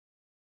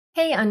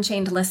Hey,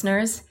 Unchained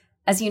listeners.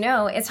 As you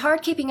know, it's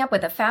hard keeping up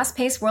with the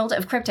fast-paced world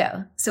of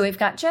crypto, so we've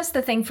got just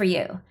the thing for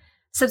you.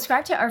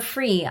 Subscribe to our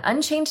free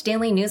Unchained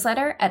daily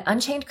newsletter at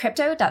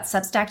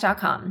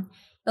unchainedcrypto.substack.com.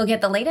 You'll get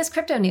the latest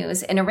crypto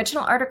news and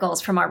original articles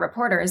from our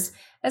reporters,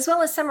 as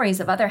well as summaries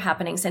of other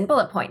happenings and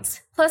bullet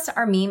points, plus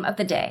our meme of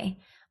the day,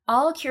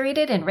 all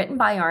curated and written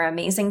by our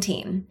amazing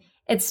team.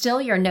 It's still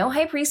your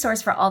no-hype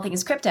resource for all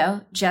things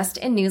crypto, just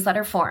in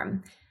newsletter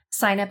form.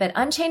 Sign up at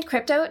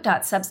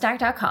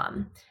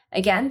unchainedcrypto.substack.com.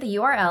 Again, the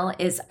URL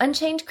is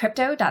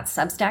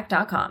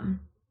unchainedcrypto.substack.com.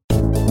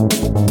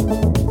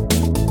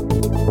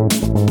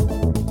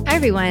 Hi,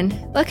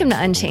 everyone. Welcome to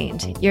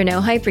Unchained, your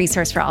no-hype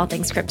resource for all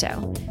things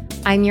crypto.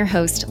 I'm your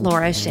host,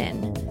 Laura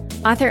Shin,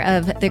 author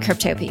of The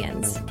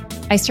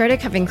Cryptopians. I started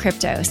covering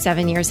crypto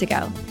 7 years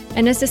ago,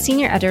 and as the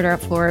senior editor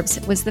of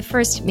Forbes, was the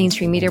first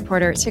mainstream media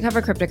reporter to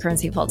cover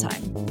cryptocurrency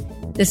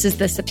full-time. This is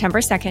the September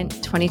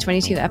 2nd,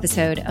 2022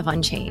 episode of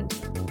Unchained.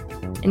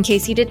 In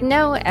case you didn't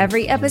know,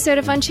 every episode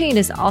of Unchained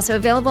is also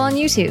available on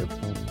YouTube.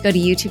 Go to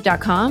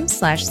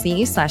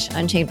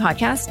youtube.com/c/Unchained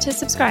podcast to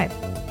subscribe.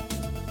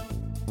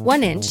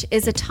 1inch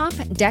is a top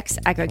DEX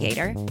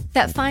aggregator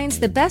that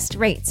finds the best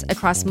rates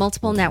across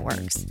multiple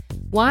networks.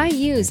 Why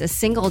use a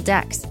single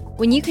DEX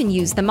when you can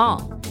use them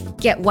all?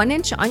 Get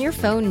 1inch on your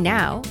phone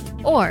now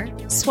or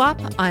swap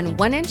on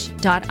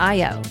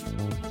 1inch.io.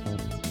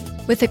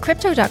 With the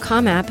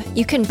Crypto.com app,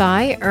 you can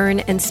buy, earn,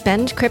 and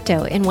spend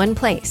crypto in one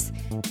place.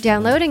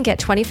 Download and get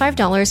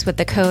 $25 with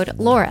the code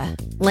LAURA,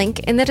 link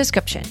in the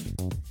description.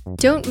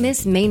 Don't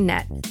miss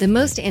Mainnet, the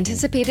most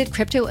anticipated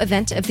crypto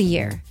event of the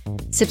year,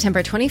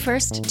 September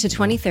 21st to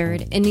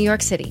 23rd in New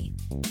York City.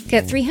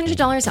 Get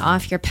 $300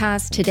 off your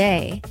pass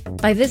today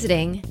by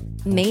visiting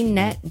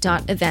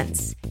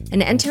mainnet.events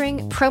and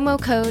entering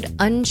promo code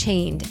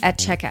UNCHAINED at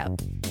checkout.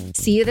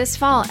 See you this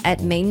fall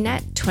at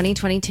Mainnet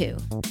 2022.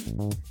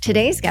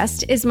 Today's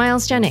guest is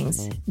Miles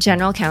Jennings,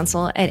 General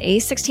Counsel at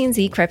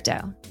A16Z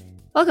Crypto.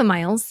 Welcome,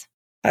 Miles.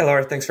 Hi,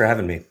 Laura. Thanks for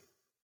having me.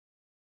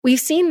 We've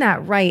seen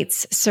that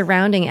rights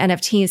surrounding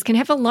NFTs can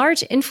have a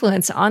large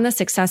influence on the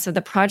success of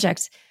the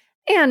project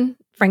and,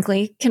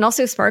 frankly, can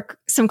also spark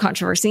some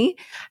controversy.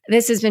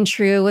 This has been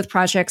true with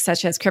projects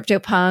such as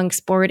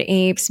CryptoPunks, Bored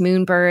Apes,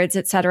 Moonbirds,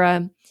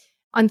 etc.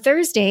 On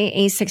Thursday,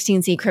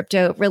 A16Z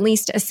Crypto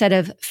released a set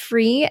of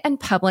free and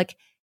public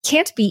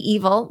Can't Be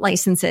Evil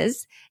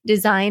licenses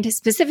designed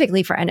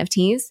specifically for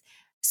NFTs,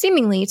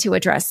 seemingly to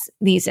address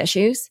these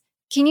issues.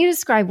 Can you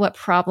describe what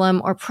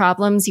problem or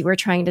problems you were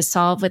trying to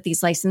solve with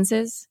these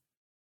licenses?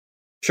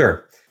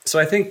 Sure. So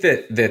I think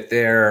that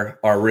there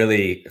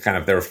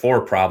are four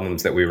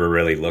problems that we were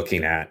really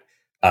looking at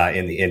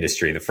in the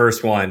industry. The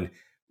first one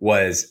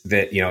was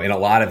that, in a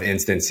lot of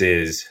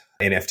instances,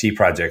 NFT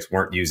projects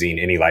weren't using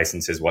any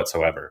licenses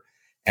whatsoever.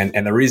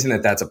 And the reason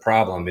that that's a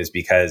problem is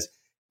because,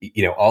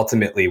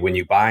 ultimately, when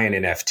you buy an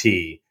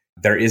NFT,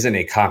 there isn't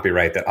a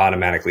copyright that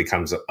automatically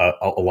comes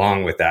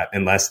along with that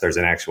unless there's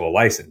an actual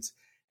license.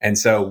 And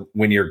so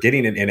when you're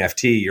getting an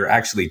NFT, you're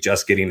actually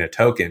just getting a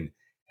token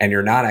and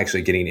you're not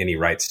actually getting any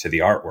rights to the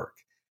artwork.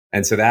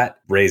 And so that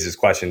raises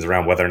questions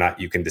around whether or not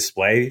you can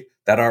display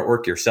that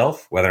artwork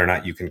yourself, whether or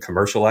not you can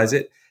commercialize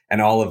it,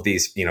 and all of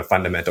these,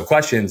 fundamental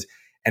questions.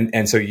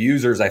 And so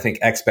users, I think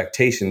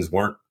expectations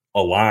weren't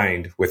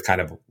aligned with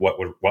kind of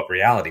what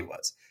reality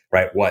was,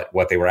 right?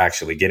 What they were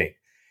actually getting.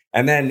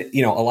 And then,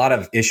 a lot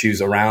of issues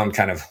around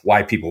kind of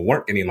why people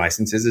weren't getting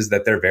licenses is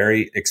that they're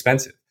very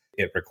expensive.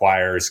 It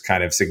requires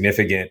kind of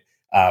significant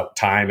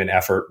time and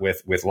effort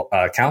with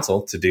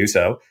counsel to do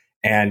so.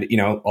 And,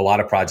 a lot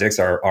of projects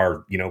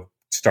are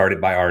started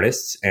by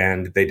artists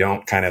and they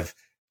don't kind of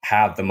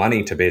have the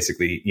money to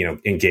basically,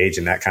 engage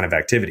in that kind of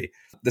activity.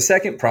 The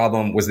second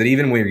problem was that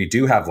even when you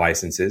do have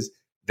licenses,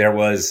 there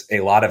was a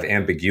lot of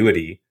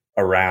ambiguity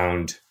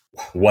around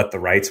what the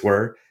rights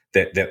were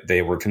that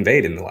they were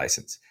conveyed in the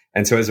license.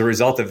 And so as a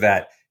result of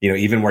that,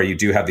 even where you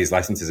do have these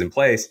licenses in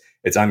place,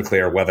 it's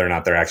unclear whether or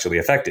not they're actually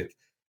effective.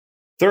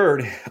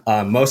 Third,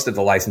 most of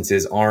the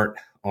licenses aren't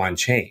on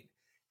chain.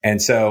 And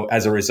so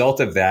as a result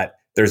of that,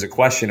 there's a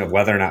question of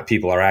whether or not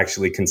people are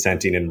actually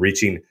consenting and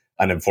reaching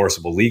an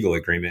enforceable legal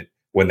agreement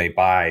when they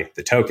buy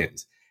the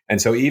tokens.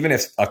 And so even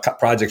if a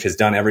project has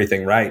done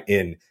everything right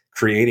in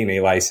creating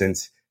a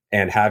license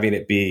and having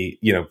it be,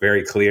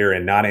 very clear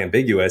and not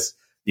ambiguous,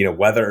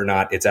 whether or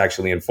not it's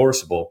actually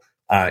enforceable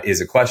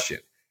is a question.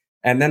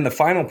 And then the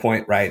final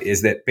point, right,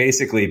 is that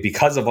basically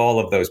because of all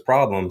of those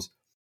problems,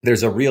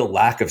 there's a real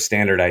lack of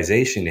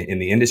standardization in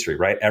the industry,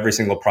 right? Every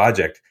single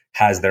project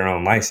has their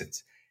own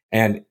license.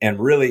 And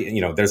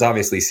really, there's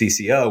obviously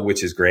CCO,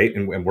 which is great.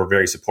 And we're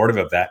very supportive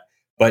of that.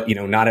 But,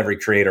 not every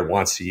creator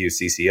wants to use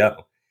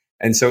CCO.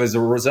 And so as a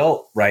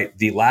result, right,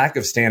 the lack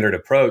of standard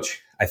approach,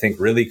 I think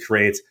really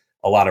creates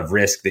a lot of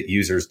risk that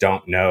users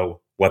don't know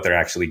what they're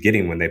actually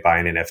getting when they buy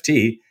an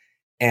NFT.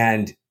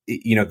 And,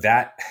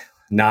 that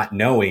not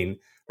knowing,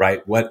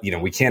 right,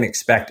 we can't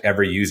expect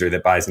every user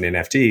that buys an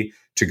NFT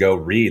to go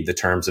read the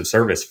terms of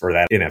service for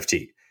that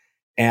NFT.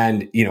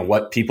 And,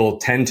 what people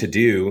tend to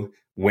do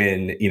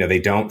when, they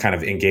don't kind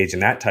of engage in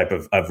that type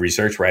of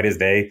research, right, is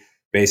they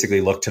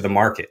basically look to the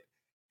market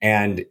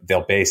and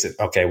they'll base it,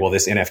 okay, well,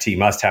 this NFT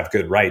must have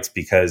good rights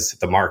because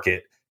the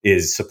market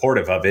is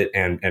supportive of it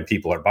and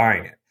people are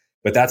buying it.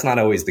 But that's not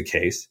always the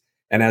case.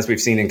 And as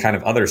we've seen in kind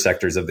of other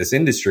sectors of this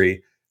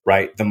industry,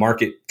 right, the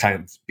market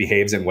kind of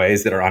behaves in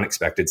ways that are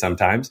unexpected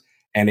sometimes.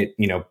 And it,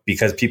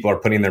 because people are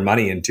putting their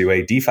money into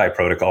a DeFi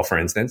protocol, for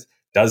instance,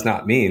 does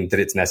not mean that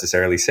it's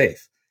necessarily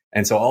safe.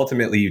 And so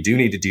ultimately you do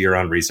need to do your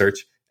own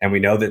research. And we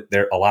know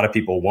that a lot of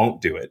people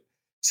won't do it.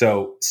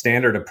 So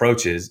standard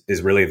approaches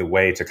is really the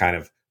way to kind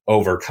of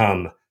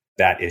overcome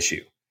that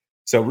issue.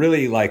 So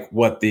really like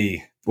what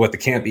the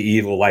Can't Be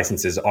Evil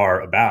licenses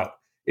are about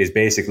is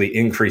basically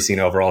increasing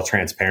overall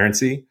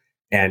transparency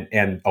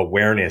and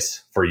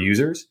awareness for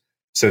users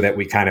so that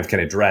we kind of can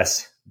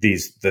address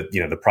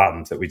the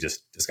problems that we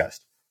just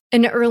discussed.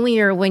 And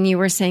earlier when you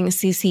were saying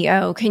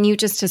CCO, can you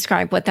just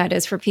describe what that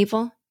is for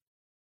people?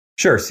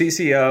 Sure.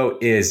 CCO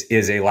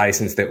is a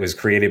license that was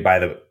created by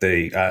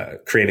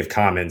the Creative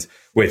Commons,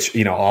 which,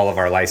 all of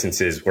our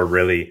licenses were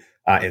really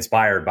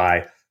inspired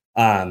by.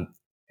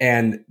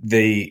 And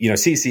the,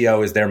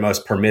 CCO is their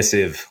most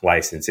permissive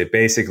license. It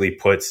basically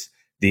puts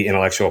the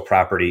intellectual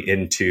property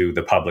into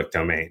the public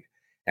domain.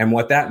 And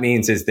what that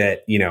means is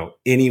that,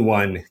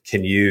 anyone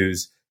can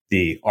use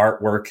the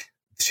artwork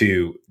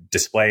to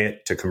display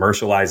it, to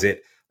commercialize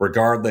it,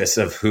 regardless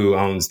of who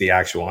owns the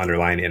actual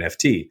underlying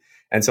NFT.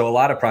 And so a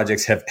lot of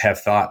projects have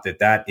thought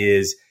that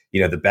is,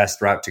 the best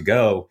route to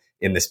go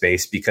in the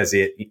space because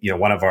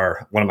one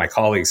of my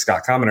colleagues,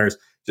 Scott Commoners,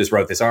 just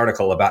wrote this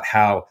article about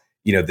how,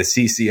 the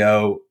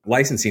CCO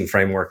licensing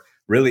framework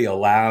really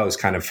allows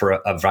kind of for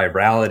a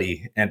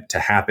virality and to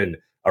happen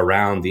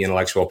around the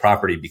intellectual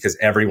property because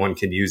everyone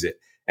can use it.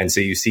 And so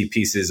you see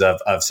pieces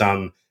of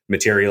some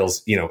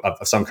materials,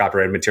 of some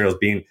copyrighted materials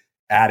being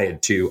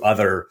added to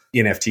other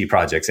NFT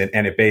projects.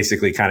 And it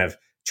basically kind of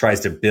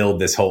tries to build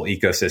this whole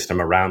ecosystem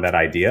around that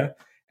idea.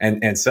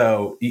 And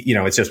so,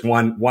 it's just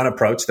one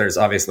approach. There's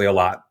obviously a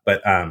lot,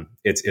 but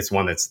it's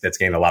one that's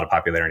gained a lot of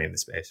popularity in the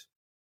space.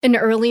 And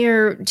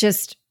earlier,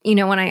 just,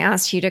 when I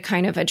asked you to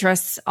kind of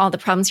address all the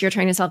problems you're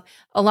trying to solve,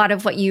 a lot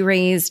of what you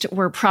raised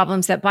were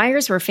problems that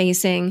buyers were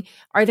facing.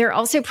 Are there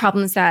also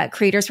problems that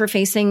creators were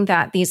facing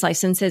that these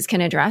licenses can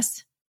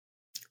address?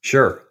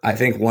 Sure. I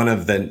think one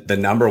of the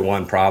number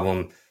one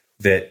problem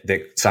that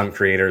some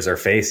creators are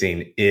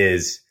facing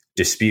is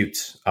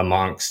disputes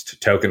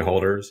amongst token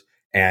holders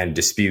and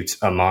disputes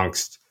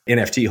amongst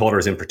NFT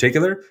holders in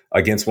particular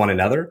against one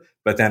another,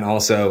 but then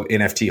also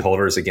NFT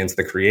holders against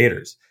the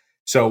creators.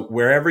 So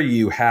wherever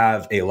you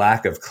have a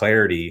lack of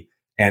clarity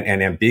and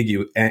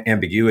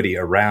ambiguity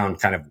around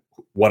kind of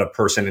what a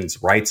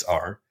person's rights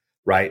are,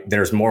 right,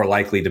 there's more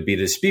likely to be a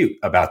dispute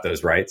about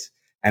those rights.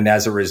 And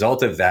as a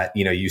result of that,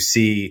 you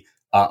see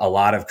a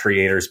lot of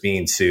creators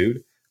being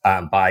sued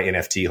by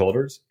NFT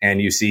holders,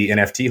 and you see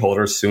NFT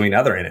holders suing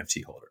other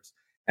NFT holders.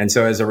 And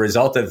so as a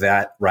result of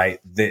that, right,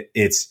 that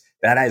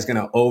is going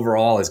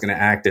to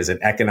act as an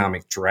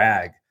economic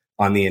drag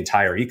on the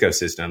entire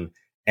ecosystem.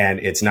 And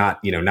it's not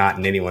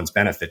in anyone's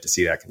benefit to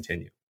see that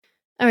continue.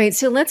 All right.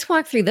 So let's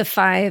walk through the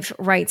 5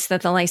 rights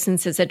that the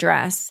licenses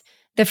address.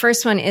 The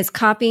first one is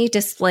copy,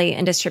 display,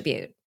 and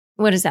distribute.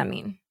 What does that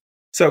mean?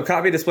 So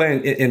copy,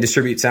 display, and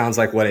distribute sounds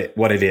like what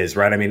it is,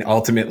 right? I mean,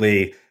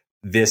 ultimately,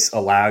 this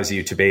allows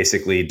you to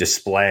basically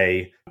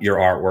display your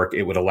artwork.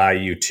 It would allow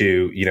you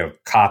to,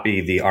 copy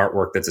the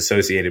artwork that's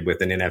associated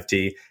with an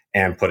NFT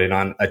and put it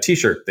on a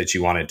t-shirt that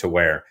you wanted to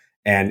wear.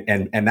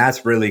 And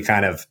that's really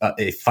kind of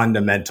a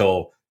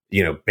fundamental,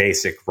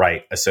 basic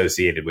right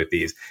associated with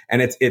these. And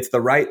it's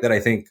the right that I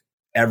think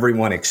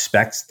everyone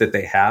expects that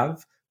they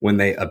have when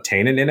they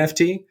obtain an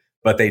NFT,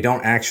 but they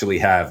don't actually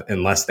have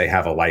unless they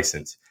have a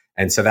license.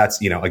 And so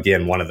that's,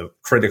 again, one of the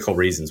critical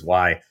reasons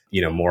why,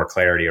 more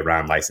clarity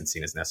around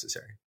licensing is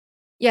necessary.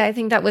 Yeah, I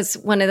think that was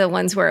one of the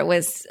ones where it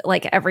was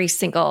like every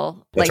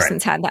single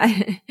license had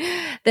that.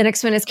 The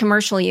next one is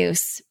commercial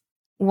use.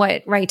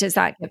 What right does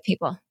that give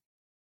people?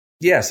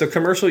 Yeah, so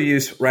commercial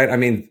use, right? I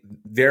mean,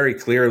 very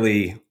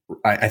clearly,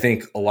 I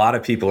think a lot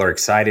of people are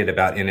excited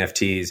about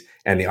NFTs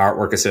and the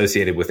artwork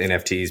associated with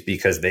NFTs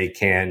because they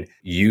can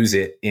use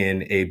it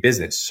in a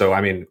business. So, I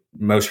mean,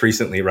 most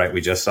recently, right,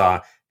 we just saw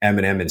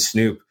Eminem and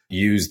Snoop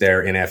use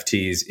their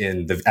NFTs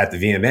at the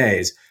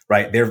VMAs,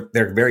 right?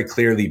 They're very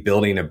clearly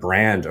building a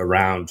brand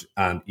around,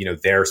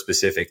 their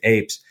specific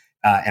apes.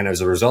 And as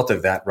a result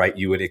of that, right,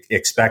 you would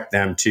expect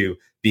them to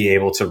be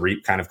able to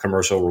reap kind of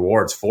commercial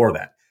rewards for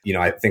that.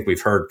 I think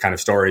we've heard kind of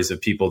stories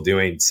of people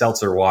doing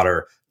seltzer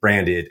water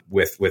branded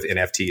with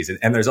NFTs.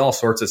 And there's all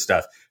sorts of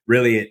stuff.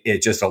 Really,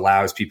 it just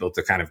allows people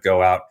to kind of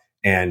go out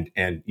and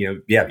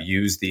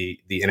use the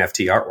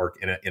NFT artwork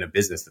in a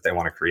business that they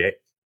want to create.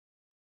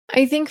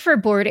 I think for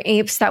Bored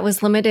Apes, that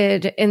was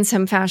limited in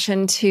some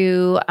fashion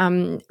to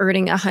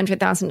earning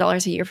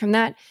 $100,000 a year from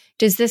that.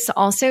 Does this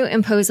also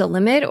impose a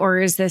limit, or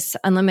is this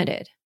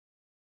unlimited?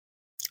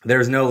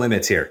 There's no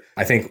limits here.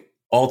 I think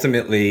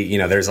ultimately,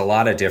 there's a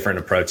lot of different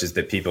approaches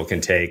that people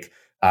can take.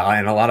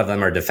 And a lot of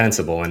them are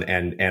defensible,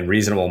 and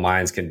reasonable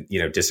minds can,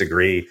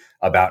 disagree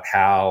about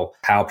how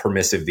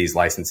permissive these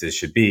licenses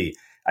should be.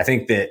 I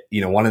think that,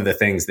 one of the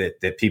things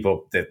that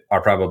people that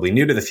are probably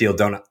new to the field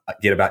don't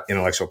get about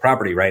intellectual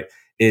property, right,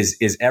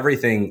 is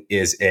everything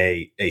is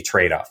a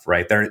trade-off,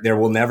 right? There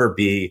will never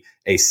be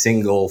a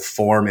single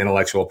form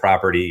intellectual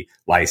property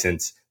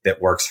license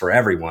that works for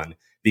everyone,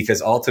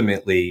 because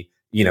ultimately,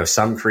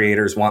 some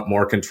creators want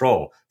more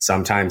control.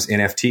 Sometimes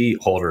NFT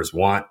holders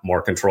want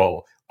more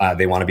control.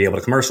 They want to be able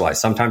to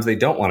commercialize. Sometimes they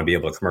don't want to be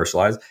able to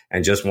commercialize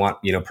and just want,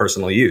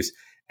 personal use.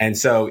 And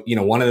so,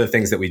 one of the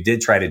things that we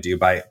did try to do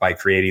by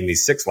creating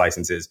these 6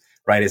 licenses,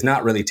 right, is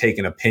not really take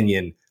an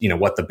opinion,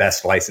 what the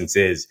best license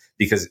is,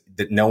 because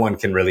no one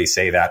can really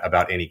say that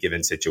about any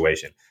given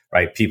situation,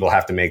 right? People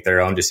have to make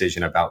their own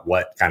decision about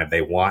what kind of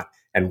they want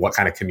and what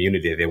kind of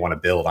community they want to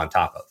build on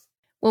top of.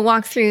 We'll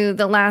walk through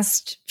the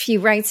last few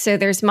rights. So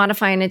there's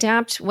modify and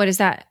adapt. What does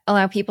that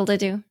allow people to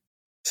do?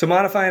 So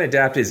modify and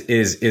adapt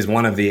is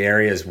one of the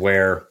areas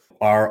where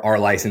our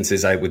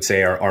licenses, I would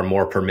say, are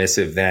more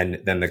permissive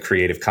than the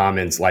Creative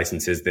Commons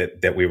licenses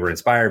that we were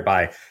inspired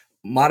by.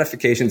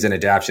 Modifications and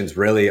adaptions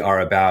really are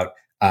about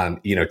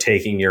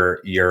taking your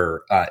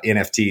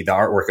NFT, the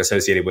artwork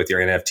associated with your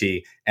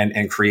NFT,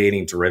 and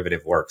creating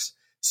derivative works.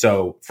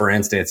 So, for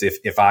instance,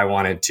 if I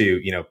wanted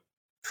to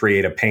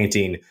create a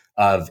painting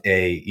of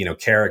a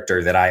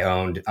character that I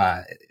owned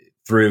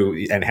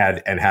through and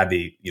had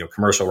the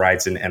commercial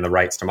rights and the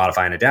rights to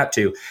modify and adapt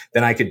to,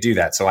 then I could do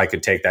that. So I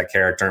could take that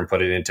character and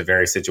put it into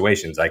various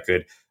situations. I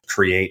could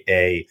create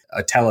a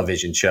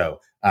television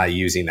show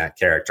using that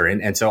character,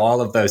 and so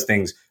all of those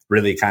things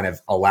really kind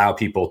of allow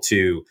people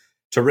to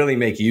really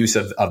make use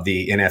of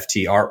the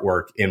NFT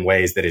artwork in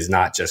ways that is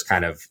not just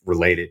kind of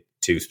related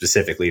to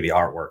specifically the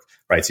artwork,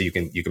 right? So you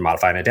can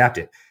modify and adapt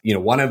it.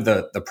 One of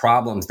the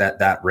problems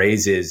that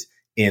raises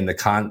in the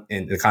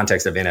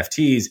context of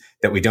NFTs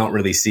that we don't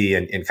really see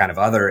in kind of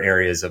other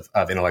areas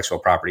of intellectual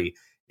property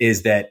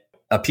is that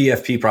a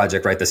PFP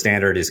project, right? The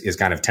standard is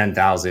kind of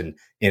 10,000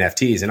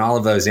 NFTs, and all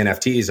of those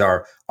NFTs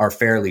are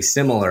fairly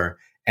similar.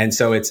 And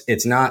so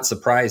it's not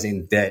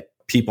surprising that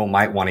people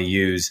might want to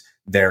use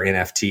their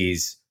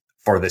NFTs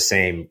for the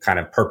same kind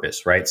of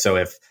purpose, right? So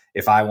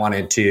if I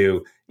wanted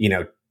to,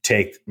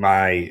 take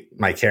my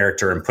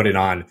character and put it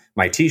on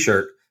my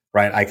t-shirt,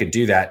 right, I could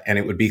do that. And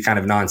it would be kind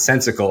of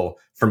nonsensical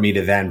for me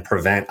to then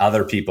prevent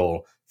other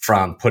people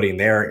from putting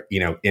their,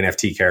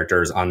 NFT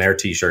characters on their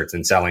t-shirts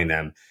and selling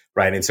them,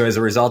 right? And so as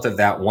a result of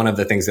that, one of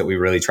the things that we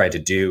really tried to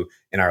do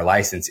in our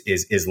license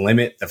is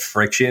limit the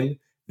friction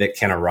that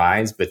can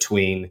arise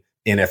between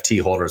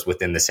NFT holders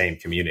within the same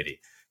community.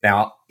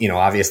 Now,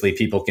 obviously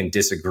people can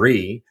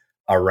disagree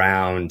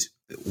around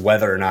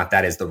whether or not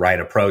that is the right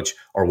approach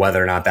or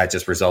whether or not that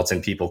just results in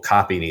people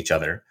copying each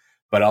other.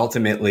 But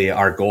ultimately,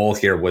 our goal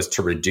here was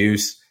to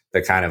reduce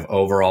the kind of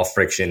overall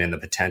friction and the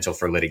potential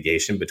for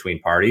litigation between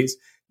parties,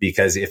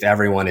 because if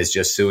everyone is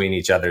just suing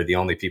each other, the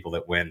only people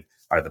that win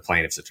are the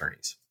plaintiff's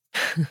attorneys.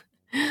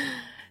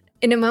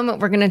 In a moment,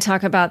 we're going to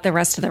talk about the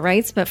rest of the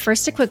rights, but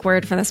first, a quick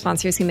word from the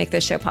sponsors who make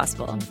this show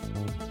possible.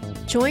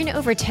 Join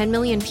over 10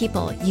 million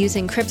people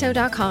using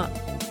Crypto.com,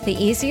 the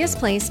easiest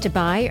place to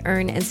buy,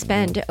 earn, and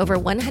spend over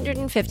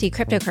 150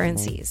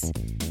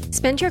 cryptocurrencies.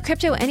 Spend your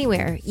crypto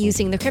anywhere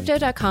using the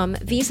Crypto.com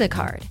Visa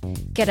card.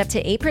 Get up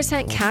to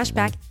 8% cash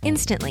back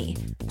instantly,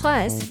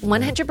 plus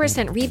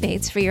 100%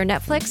 rebates for your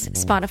Netflix,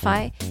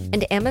 Spotify,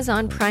 and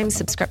Amazon Prime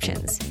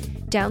subscriptions.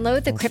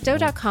 Download the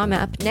Crypto.com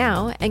app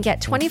now and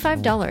get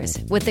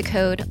 $25 with the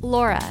code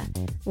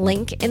LAURA.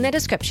 Link in the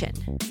description.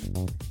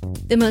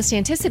 The most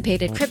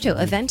anticipated crypto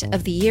event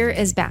of the year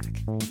is back.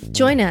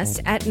 Join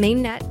us at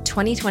Mainnet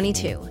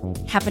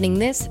 2022, happening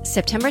this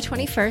September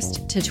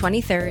 21st to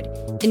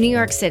 23rd in New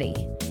York City.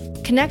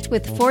 Connect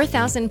with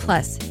 4,000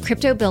 plus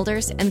crypto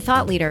builders and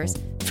thought leaders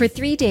for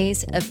 3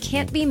 days of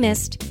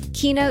can't-be-missed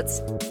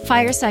keynotes,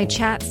 fireside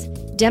chats,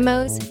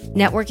 demos,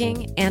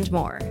 networking, and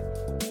more.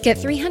 Get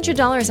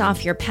 $300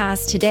 off your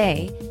pass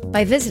today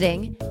by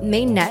visiting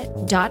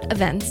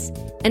mainnet.events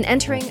and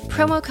entering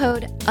promo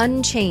code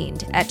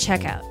UNCHAINED at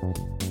checkout.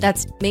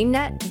 That's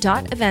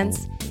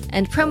mainnet.events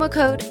and promo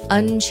code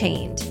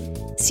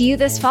UNCHAINED. See you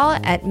this fall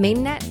at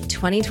Mainnet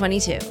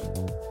 2022.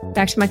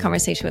 Back to my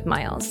conversation with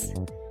Miles.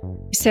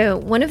 So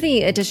one of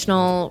the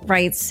additional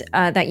rights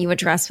that you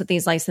address with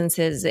these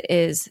licenses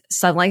is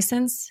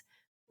sublicense.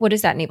 What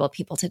does that enable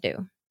people to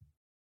do?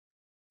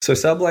 So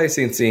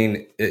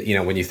sublicensing,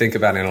 when you think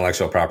about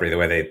intellectual property, the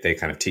way they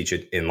kind of teach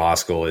it in law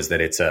school is that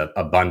it's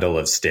a bundle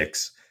of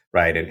sticks,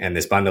 right? And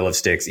this bundle of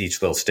sticks,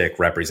 each little stick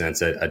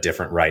represents a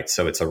different right.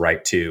 So it's a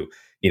right to,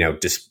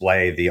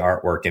 display the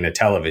artwork in a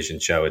television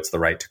show. It's the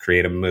right to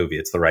create a movie.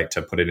 It's the right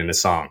to put it in a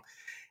song.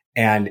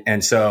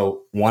 And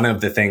so one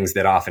of the things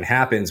that often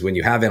happens when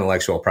you have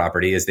intellectual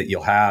property is that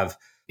you'll have,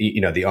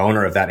 the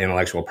owner of that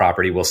intellectual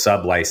property will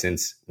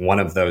sublicense one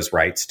of those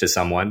rights to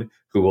someone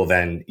who will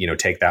then,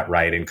 take that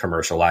right and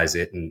commercialize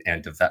it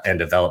and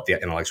develop the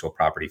intellectual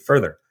property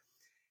further.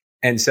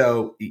 And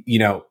so,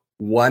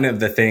 one of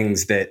the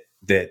things that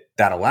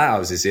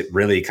allows is it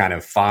really kind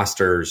of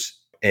fosters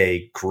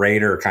a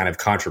greater kind of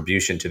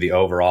contribution to the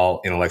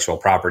overall intellectual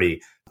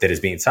property that is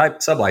being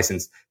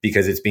sublicensed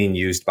because it's being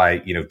used by,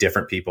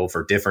 different people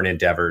for different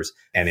endeavors,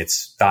 and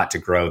it's thought to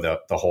grow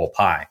the whole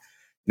pie.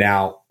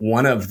 Now,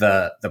 one of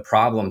the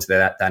problems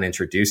that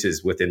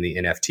introduces within the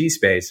NFT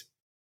space,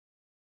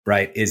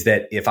 right, is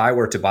that if I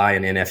were to buy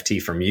an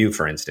NFT from you,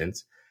 for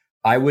instance,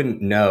 I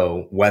wouldn't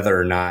know whether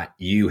or not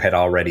you had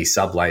already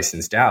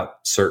sublicensed out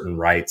certain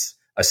rights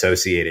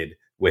associated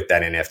with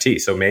that NFT.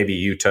 So maybe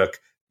you took,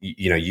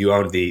 you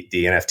owned the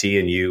NFT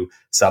and you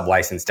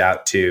sublicensed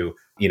out to,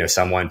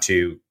 someone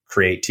to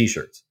create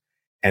t-shirts.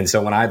 And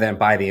so when I then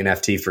buy the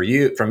NFT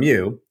from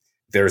you,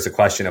 there's a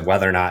question of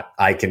whether or not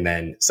I can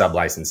then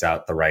sublicense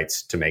out the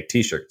rights to make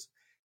t-shirts.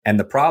 And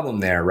the problem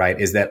there, right,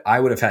 is that I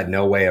would have had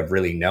no way of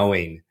really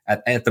knowing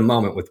at the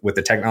moment with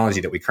the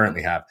technology that we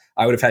currently have,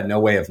 I would have had no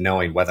way of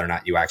knowing whether or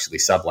not you actually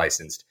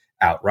sublicensed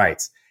out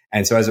rights.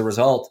 And so as a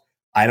result,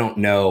 I don't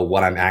know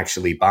what I'm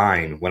actually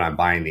buying when I'm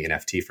buying the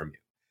NFT from you.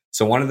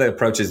 So one of the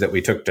approaches that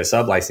we took to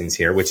sublicense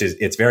here, which is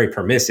it's very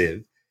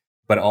permissive,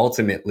 but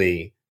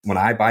ultimately when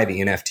I buy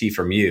the NFT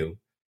from you,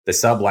 the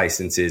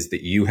sublicenses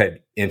that you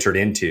had entered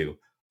into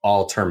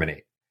all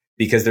terminate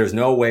because there's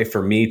no way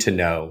for me to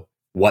know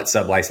what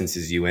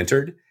sublicenses you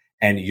entered.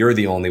 And you're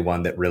the only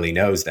one that really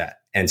knows that.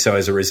 And so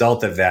as a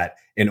result of that,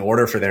 in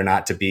order for there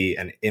not to be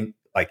an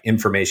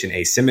information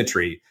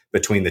asymmetry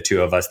between the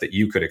two of us that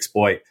you could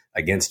exploit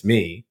against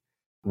me,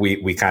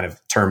 we kind of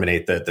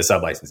terminate the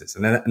sublicenses.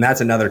 And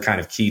that's another kind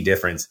of key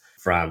difference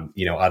from,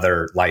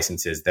 other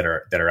licenses that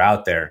are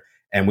out there.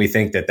 And we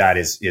think that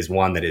is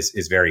one that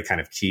is very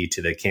kind of key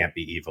to the can't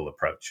be evil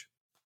approach.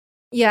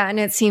 Yeah. And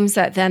it seems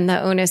that then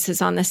the onus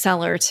is on the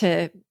seller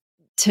to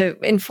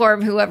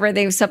inform whoever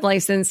they've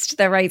sublicensed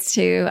the rights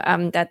to,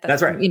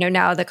 that's right.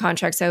 Now the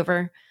contract's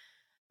over.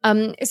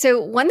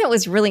 So one that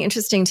was really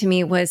interesting to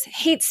me was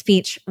hate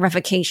speech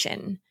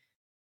revocation.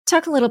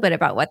 Talk a little bit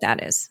about what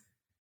that is.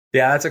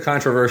 Yeah, that's a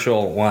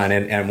controversial one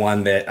and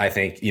one that I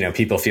think,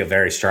 people feel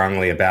very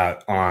strongly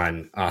about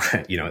on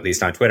at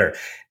least on Twitter.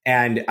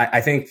 And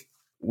I think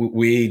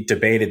we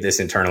debated this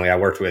internally. I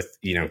worked with,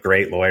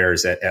 great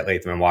lawyers at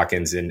Latham &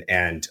 Watkins and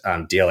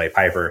DLA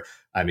Piper,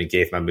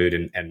 Gaith Mahmood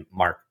and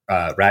Mark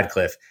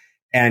Radcliffe.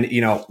 And,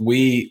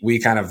 we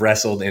kind of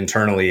wrestled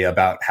internally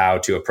about how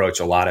to approach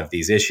a lot of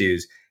these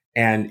issues.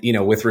 And,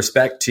 with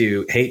respect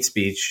to hate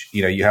speech,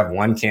 you have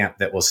one camp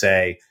that will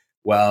say,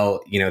 well,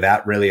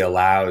 that really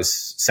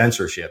allows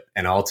censorship.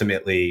 And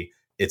ultimately,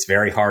 it's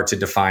very hard to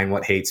define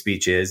what hate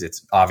speech is.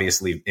 It's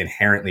obviously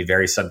inherently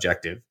very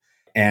subjective.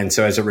 And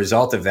so as a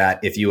result of that,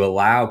 if you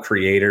allow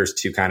creators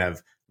to kind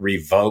of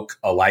revoke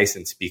a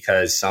license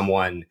because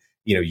someone,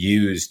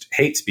 used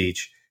hate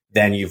speech,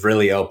 then you've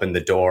really opened the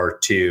door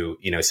to,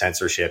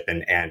 censorship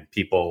and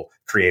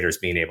creators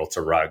being able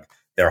to rug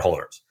their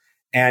holders.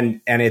 And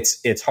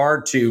it's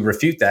hard to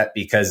refute that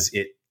because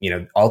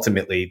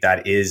ultimately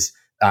that is,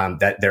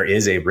 that there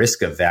is a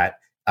risk of that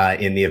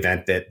in the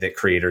event that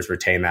creators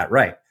retain that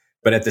right.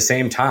 But at the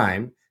same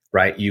time,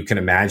 right, you can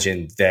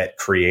imagine that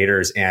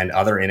creators and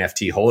other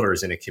NFT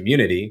holders in a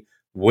community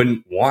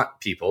wouldn't want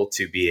people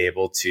to be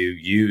able to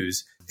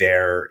use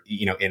their,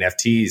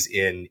 NFTs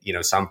in,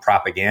 some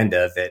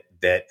propaganda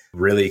that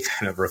really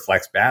kind of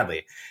reflects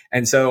badly.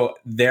 And so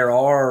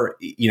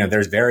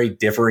there's very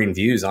differing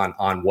views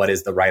on what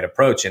is the right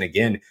approach. And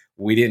again,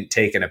 we didn't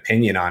take an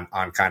opinion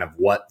on kind of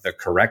what the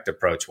correct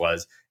approach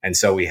was. And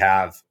so we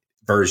have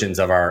versions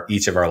of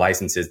each of our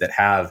licenses that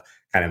have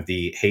kind of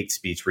the hate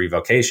speech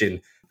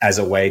revocation as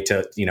a way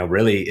to,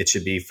 really it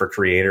should be for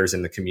creators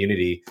in the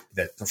community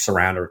that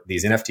surround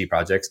these NFT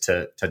projects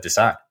to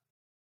decide.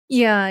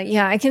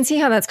 Yeah. I can see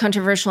how that's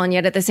controversial. And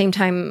yet at the same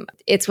time,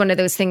 it's one of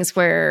those things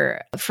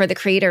where for the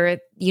creator,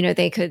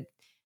 they could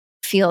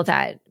feel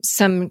that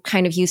some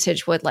kind of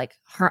usage would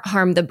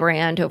harm the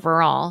brand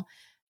overall.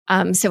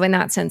 So in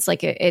that sense,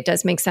 it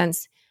does make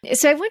sense.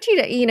 So I want you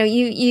to,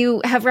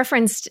 you have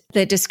referenced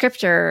the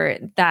descriptor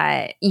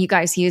that you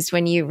guys used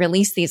when you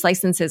released these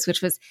licenses,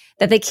 which was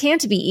that they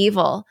can't be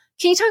evil.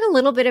 Can you talk a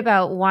little bit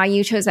about why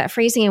you chose that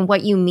phrasing and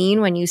what you mean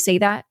when you say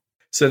that?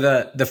 So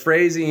the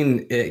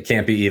phrasing "it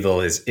can't be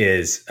evil" is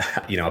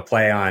a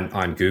play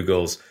on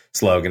Google's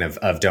slogan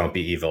of "don't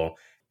be evil."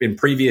 In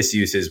previous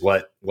uses,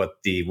 what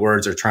the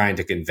words are trying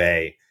to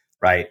convey,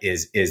 right,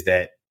 is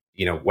that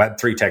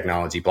Web3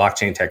 technology,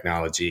 blockchain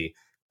technology,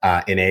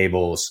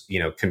 enables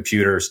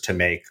computers to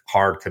make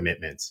hard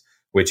commitments,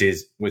 which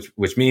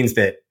means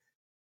that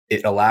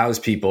it allows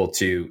people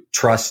to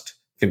trust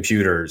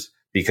computers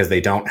because they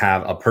don't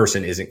have a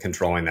person isn't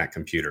controlling that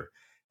computer.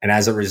 And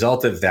as a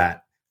result of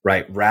that,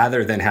 right,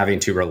 rather than having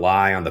to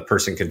rely on the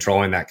person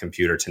controlling that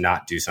computer to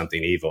not do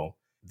something evil,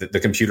 the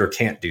computer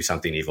can't do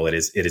something evil. It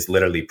is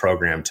literally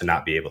programmed to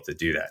not be able to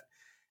do that.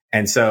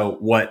 And so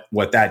what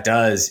that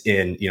does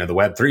in the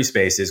Web3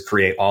 space is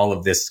create all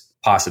of this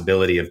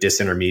possibility of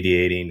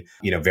disintermediating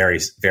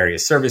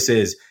various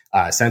services,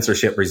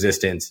 censorship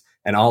resistance,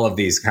 and all of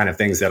these kind of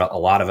things that a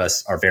lot of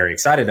us are very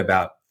excited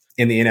about.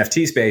 In the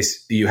NFT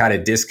space, you had a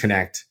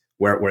disconnect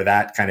where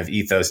that kind of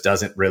ethos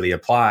doesn't really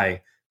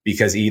apply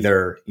because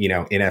either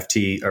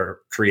NFT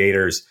or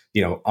creators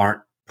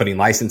aren't putting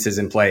licenses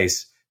in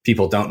place,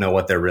 people don't know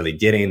what they're really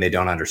getting. They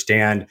don't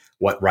understand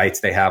what rights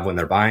they have when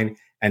they're buying.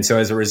 And so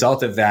as a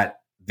result of that,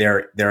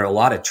 there are a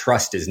lot of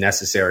trust is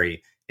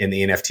necessary in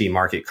the NFT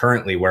market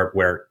currently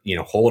where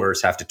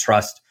holders have to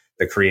trust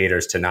the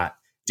creators to not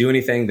do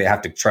anything. They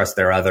have to trust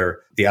the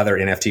other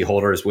NFT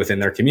holders within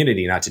their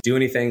community not to do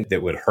anything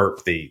that would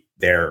hurt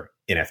their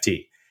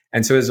NFT.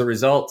 And so as a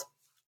result,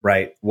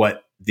 right,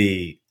 what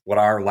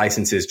our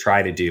licenses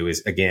try to do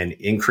is, again,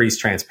 increase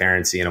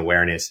transparency and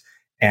awareness,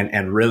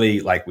 and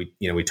really, like,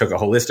 we took a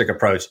holistic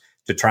approach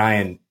to try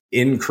and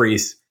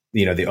increase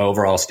the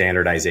overall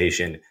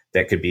standardization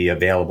that could be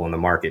available in the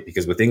market,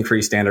 because with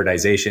increased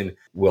standardization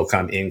will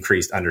come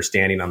increased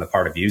understanding on the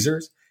part of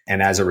users.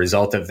 And as a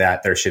result of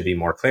that, there should be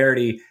more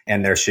clarity,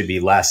 and there should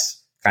be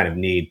less kind of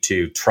need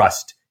to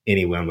trust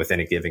anyone within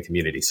a given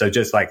community. So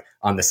just like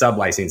on the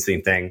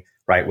sub-licensing thing,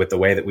 right, with the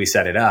way that we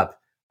set it up,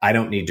 I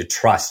don't need to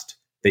trust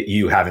that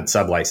you haven't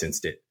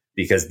sub-licensed it,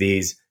 because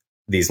these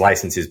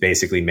licenses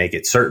basically make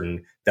it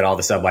certain that all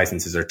the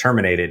sub-licenses are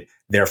terminated.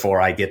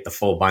 Therefore, I get the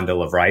full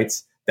bundle of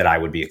rights that I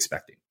would be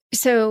expecting.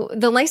 So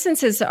the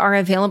licenses are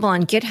available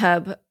on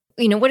GitHub.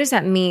 What does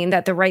that mean,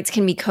 that the rights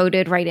can be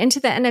coded right into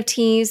the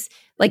NFTs?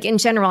 Like, in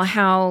general,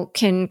 how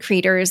can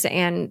creators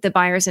and the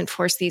buyers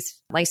enforce these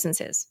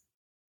licenses?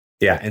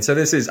 Yeah. And so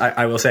this is,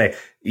 I will say,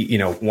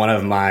 one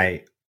of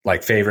my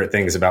favorite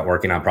things about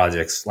working on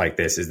projects like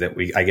this is that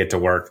I get to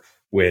work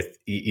with,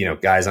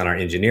 guys on our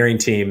engineering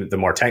team, the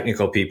more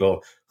technical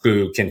people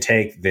who can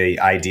take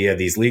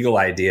these legal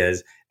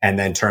ideas and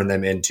then turn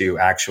them into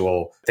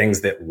actual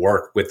things that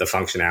work with the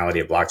functionality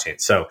of blockchain.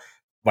 So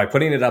by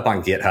putting it up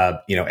on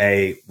GitHub,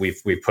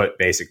 we've put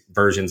basic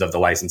versions of the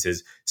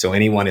licenses. So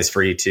anyone is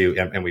free to,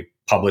 and we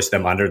publish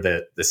them under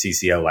the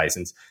CCO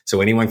license.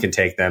 So anyone can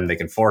take them, they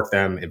can fork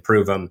them,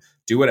 improve them,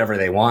 do whatever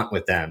they want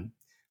with them.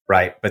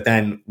 Right. But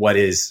then what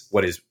is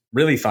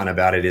really fun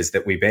about it is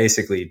that we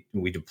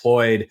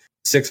deployed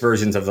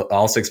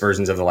all 6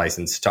 versions of the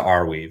license to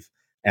Arweave,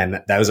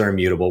 and those are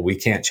immutable. We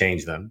can't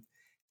change them.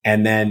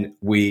 And then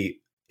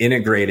we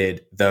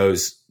integrated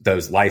those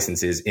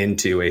licenses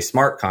into a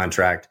smart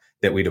contract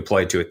that we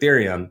deployed to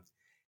Ethereum.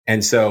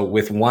 And so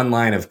with one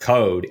line of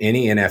code,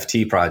 any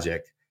NFT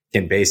project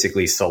can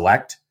basically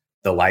select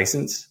the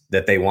license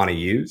that they want to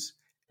use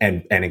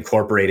and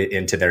incorporate it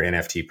into their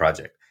NFT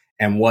project.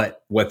 And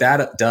what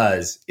that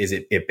does is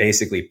it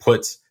basically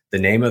puts the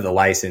name of the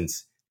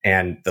license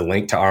and the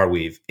link to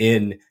Arweave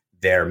in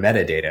their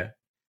metadata,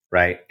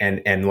 right?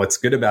 And what's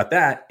good about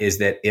that is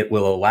that it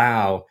will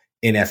allow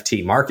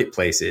NFT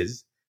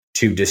marketplaces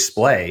to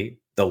display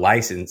the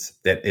license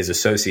that is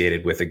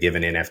associated with a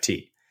given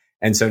NFT.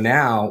 And so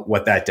now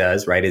what that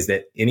does, right, is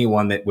that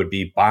anyone that would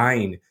be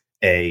buying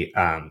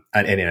an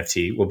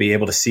NFT will be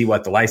able to see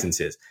what the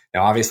license is.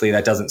 Now, obviously,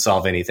 that doesn't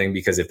solve anything,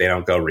 because if they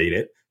don't go read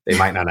it, they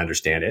might not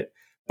understand it.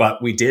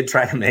 But we did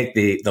try to make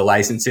the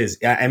licenses.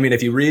 I mean,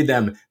 if you read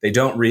them, they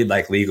don't read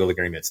like legal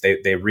agreements.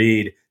 They're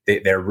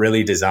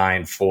really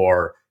designed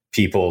for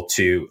people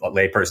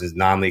laypersons,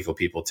 non-legal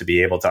people, to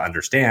be able to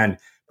understand.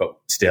 But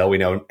still, we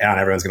know not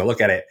everyone's going to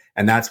look at it,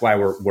 and that's why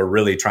we're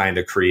really trying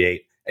to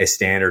create a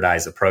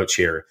standardized approach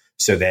here,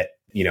 so that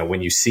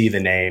when you see the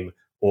name,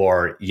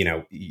 or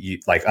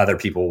like other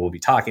people will be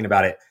talking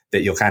about it,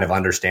 that you'll kind of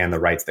understand the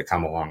rights that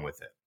come along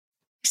with it.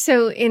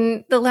 So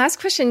in the last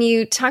question,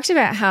 you talked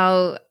about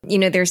how,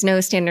 there's no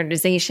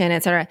standardization,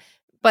 et cetera,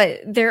 but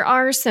there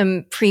are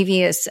some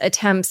previous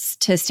attempts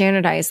to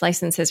standardize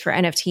licenses for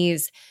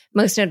NFTs,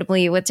 most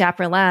notably with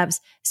Dapper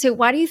Labs. So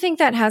why do you think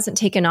that hasn't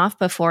taken off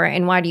before?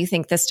 And why do you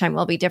think this time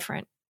will be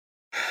different?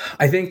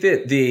 I think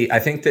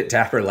that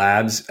Dapper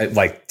Labs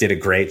did a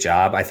great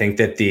job. I think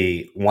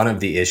that one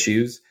of the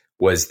issues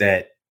was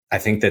that I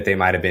think that they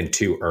might have been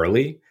too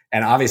early.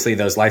 And obviously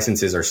those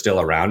licenses are still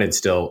around and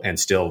still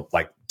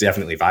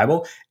definitely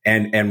viable.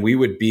 And we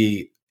would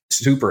be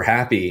super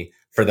happy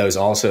for those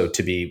also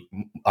to be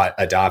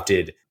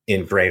adopted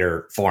in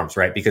greater forms,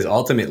 right? Because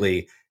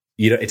ultimately,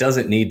 it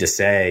doesn't need to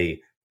say,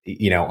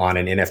 on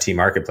an NFT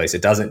marketplace,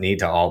 it doesn't need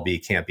to all be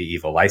Can't Be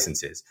Evil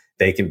licenses.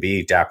 They can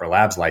be Dapper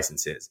Labs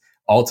licenses.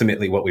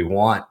 Ultimately, what we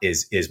want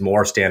is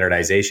more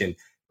standardization.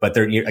 But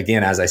there,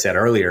 again, as I said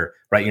earlier,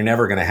 right, you're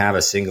never going to have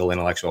a single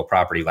intellectual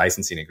property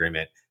licensing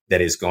agreement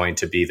that is going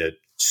to be the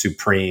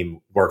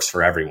supreme works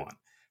for everyone,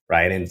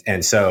 right?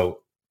 And so,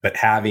 but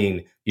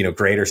having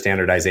greater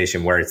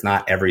standardization where it's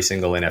not every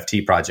single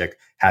NFT project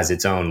has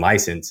its own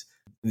license,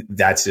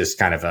 that's just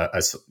kind of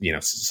a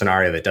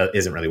scenario that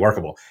isn't really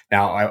workable.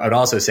 Now, I would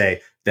also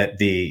say that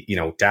the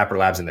Dapper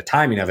Labs and the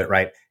timing of it,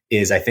 right,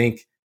 is I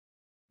think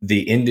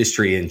the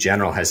industry in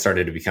general has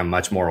started to become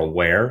much more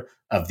aware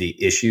of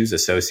the issues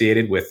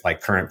associated with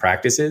current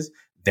practices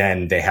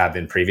than they have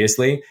been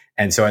previously.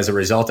 And so as a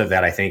result of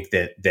that, I think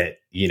that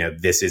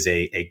this is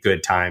a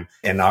good time.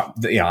 And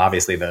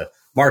obviously the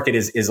market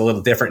is a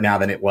little different now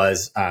than it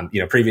was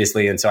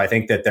previously. And so I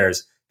think that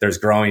there's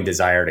growing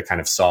desire to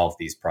kind of solve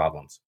these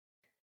problems.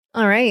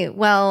 All right.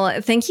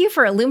 Well, thank you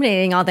for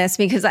illuminating all this,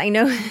 because I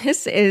know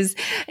this is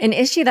an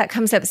issue that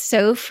comes up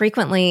so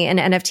frequently in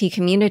NFT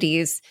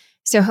communities.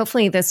 So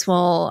hopefully this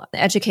will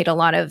educate a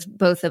lot of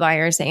both the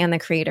buyers and the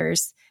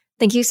creators.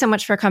 Thank you so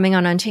much for coming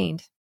on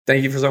Unchained.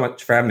 Thank you so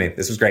much for having me.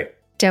 This was great.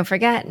 Don't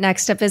forget,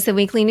 next up is the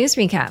weekly news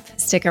recap.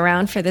 Stick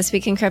around for This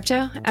Week in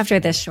Crypto after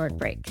this short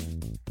break.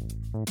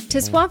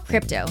 To swap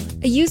crypto,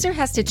 a user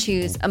has to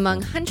choose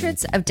among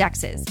hundreds of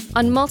DEXs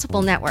on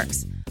multiple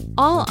networks,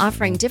 all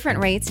offering different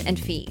rates and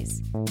fees.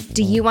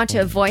 Do you want to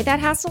avoid that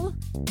hassle?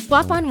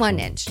 Swap on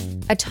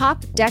 1inch, a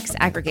top DEX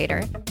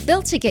aggregator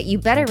built to get you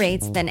better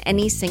rates than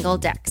any single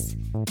DEX.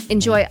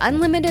 Enjoy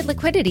unlimited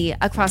liquidity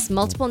across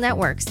multiple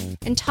networks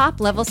and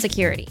top-level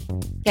security.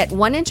 Get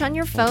 1inch on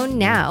your phone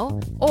now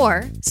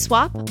or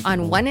swap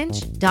on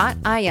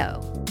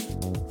 1inch.io.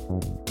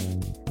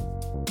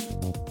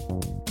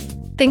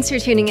 Thanks for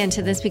tuning in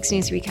to this week's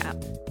news recap.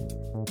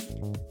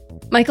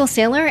 Michael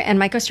Saylor and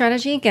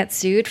MicroStrategy get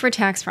sued for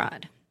tax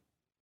fraud.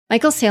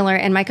 Michael Saylor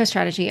and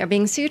MicroStrategy are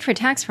being sued for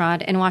tax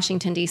fraud in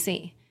Washington,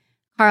 D.C.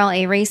 Carl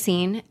A.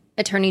 Racine,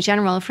 Attorney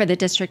General for the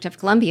District of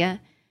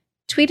Columbia,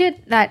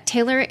 tweeted that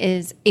Taylor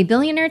is a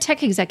billionaire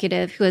tech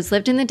executive who has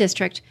lived in the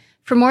district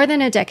for more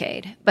than a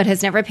decade, but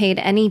has never paid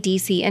any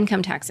D.C.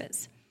 income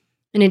taxes.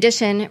 In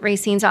addition,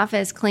 Racine's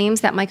office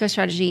claims that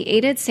MicroStrategy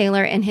aided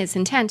Saylor in his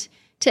intent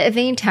to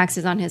evade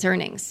taxes on his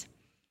earnings.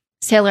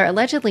 Saylor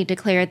allegedly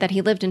declared that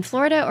he lived in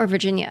Florida or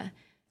Virginia,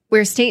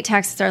 where state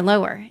taxes are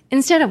lower,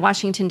 instead of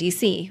Washington,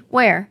 D.C.,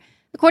 where,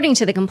 according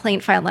to the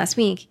complaint filed last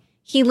week,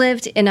 he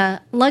lived in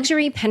a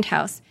luxury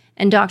penthouse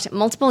and docked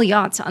multiple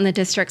yachts on the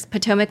district's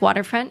Potomac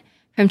waterfront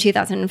from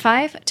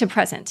 2005 to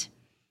present.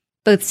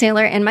 Both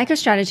Saylor and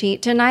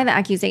MicroStrategy deny the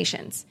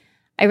accusations.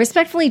 I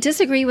respectfully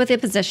disagree with the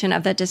position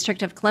of the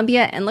District of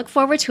Columbia and look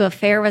forward to a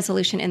fair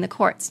resolution in the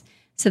courts,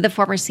 said the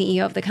former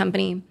CEO of the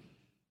company.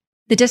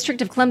 The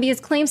District of Columbia's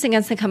claims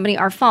against the company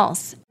are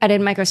false,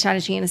 added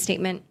MicroStrategy in a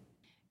statement.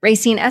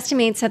 Racine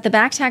estimates that the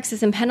back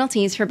taxes and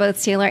penalties for both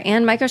Saylor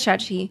and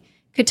MicroStrategy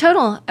could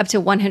total up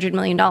to $100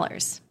 million.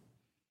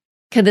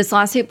 Could this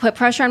lawsuit put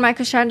pressure on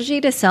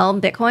MicroStrategy to sell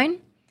Bitcoin?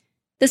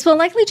 This will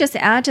likely just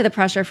add to the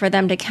pressure for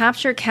them to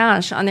capture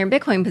cash on their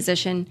Bitcoin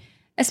position,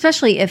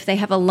 especially if they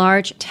have a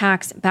large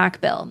tax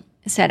back bill,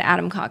 said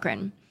Adam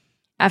Cochran.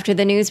 After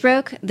the news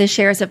broke, the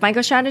shares of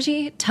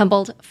MicroStrategy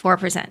tumbled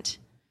 4%.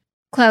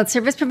 Cloud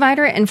service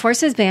provider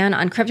enforces ban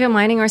on crypto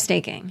mining or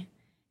staking.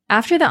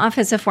 After the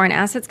Office of Foreign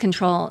Assets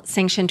Control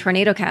sanctioned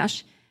Tornado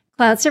Cash,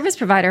 cloud service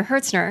provider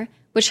Hertzner,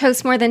 which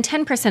hosts more than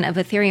 10% of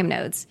Ethereum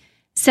nodes,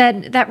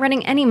 said that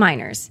running any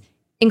miners,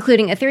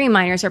 including Ethereum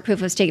miners or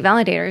proof-of-stake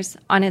validators,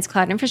 on its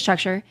cloud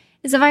infrastructure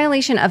is a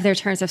violation of their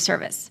terms of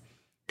service.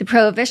 The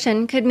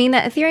prohibition could mean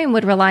that Ethereum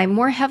would rely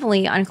more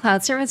heavily on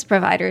cloud service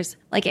providers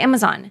like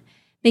Amazon,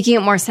 making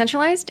it more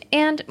centralized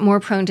and more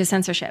prone to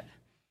censorship.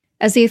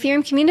 As the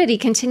Ethereum community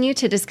continued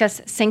to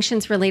discuss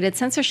sanctions-related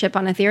censorship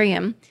on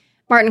Ethereum,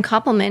 Martin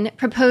Koppelman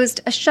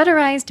proposed a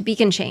shutterized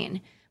beacon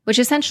chain, which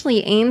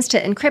essentially aims to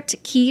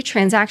encrypt key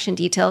transaction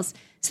details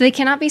so they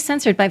cannot be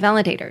censored by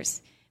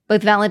validators.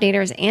 Both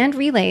validators and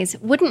relays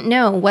wouldn't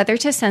know whether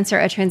to censor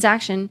a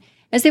transaction,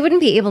 as they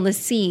wouldn't be able to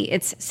see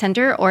its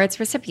sender or its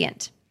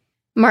recipient.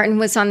 Martin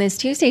was on this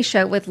Tuesday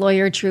show with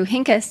lawyer Drew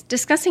Hinkes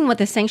discussing what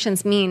the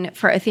sanctions mean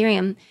for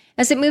Ethereum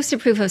as it moves to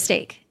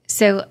proof-of-stake,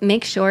 so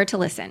make sure to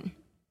listen.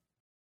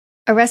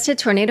 Arrested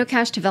Tornado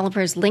Cash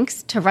developers'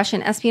 links to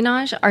Russian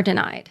espionage are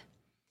denied.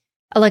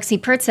 Alexei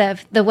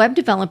Pertsev, the web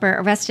developer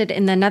arrested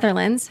in the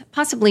Netherlands,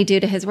 possibly due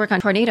to his work on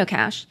Tornado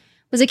Cash,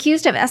 was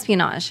accused of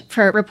espionage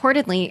for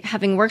reportedly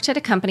having worked at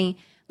a company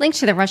linked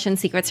to the Russian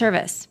Secret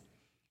Service.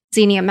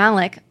 Xenia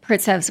Malik,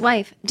 Pertsev's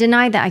wife,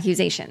 denied the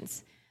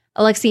accusations.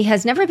 Alexei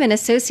has never been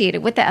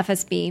associated with the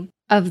FSB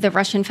of the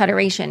Russian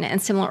Federation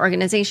and similar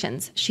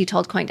organizations, she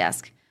told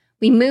CoinDesk.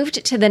 We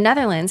moved to the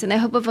Netherlands in the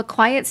hope of a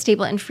quiet,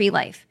 stable, and free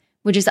life,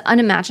 which is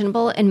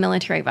unimaginable in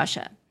military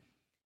Russia.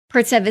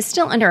 Pertsev is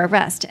still under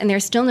arrest, and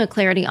there's still no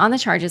clarity on the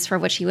charges for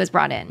which he was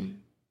brought in.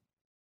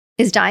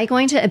 Is DAI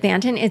going to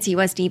abandon its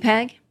USD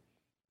peg?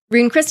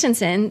 Rune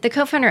Christensen, the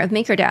co-founder of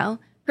MakerDAO,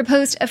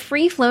 proposed a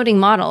free-floating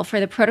model for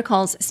the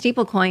protocol's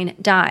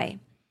stablecoin DAI.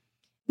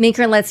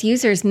 Maker lets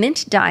users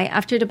mint DAI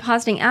after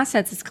depositing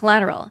assets as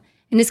collateral,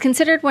 and is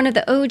considered one of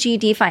the OG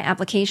DeFi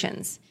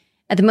applications.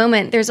 At the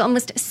moment, there's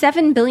almost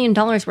 $7 billion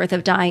worth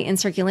of DAI in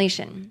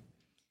circulation.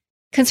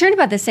 Concerned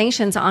about the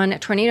sanctions on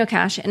Tornado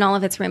Cash and all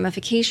of its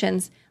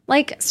ramifications,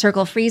 like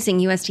Circle freezing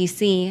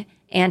USDC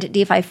and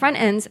DeFi front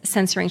ends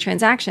censoring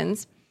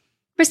transactions,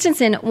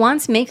 Christensen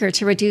wants Maker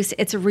to reduce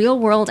its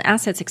real-world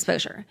assets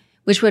exposure,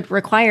 which would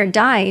require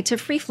DAI to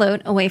free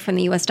float away from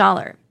the US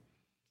dollar.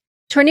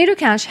 Tornado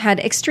Cash had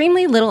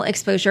extremely little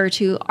exposure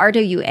to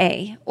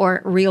RWA,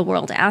 or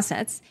real-world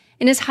assets,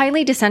 and is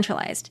highly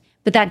decentralized,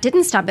 but that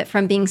didn't stop it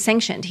from being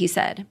sanctioned, he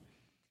said.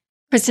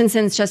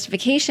 Christensen's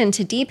justification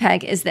to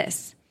DPEG is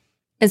this.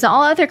 As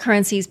all other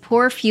currencies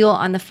pour fuel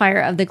on the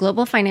fire of the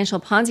global financial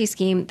Ponzi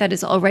scheme that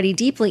is already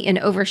deeply in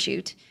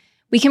overshoot,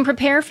 we can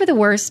prepare for the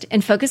worst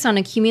and focus on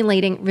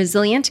accumulating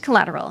resilient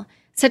collateral,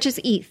 such as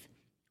ETH,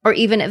 or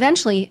even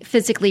eventually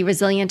physically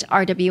resilient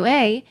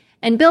RWA,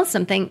 and build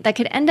something that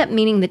could end up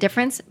meaning the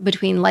difference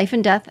between life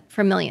and death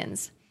for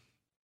millions.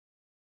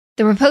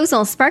 The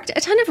proposal sparked a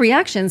ton of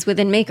reactions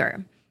within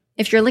Maker.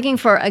 If you're looking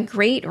for a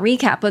great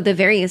recap of the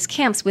various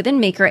camps within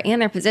Maker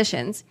and their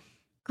positions,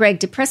 Greg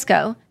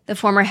DePrisco, the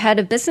former head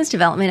of business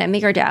development at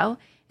MakerDAO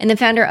and the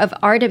founder of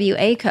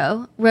RWA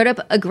Co., wrote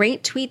up a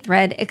great tweet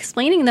thread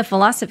explaining the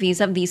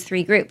philosophies of these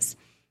three groups,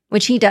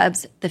 which he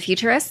dubs the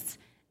Futurists,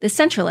 the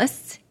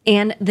Centralists,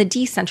 and the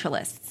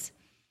Decentralists.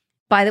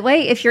 By the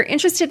way, if you're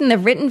interested in the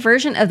written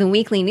version of the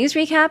weekly news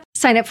recap,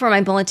 sign up for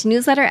my bulletin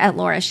newsletter at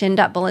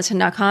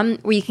laurashin.bulletin.com,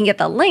 where you can get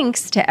the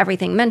links to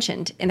everything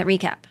mentioned in the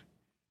recap.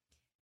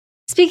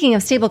 Speaking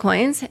of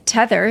stablecoins,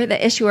 Tether,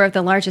 the issuer of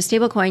the largest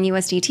stablecoin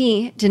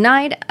USDT,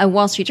 denied a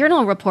Wall Street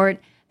Journal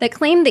report that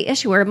claimed the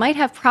issuer might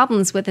have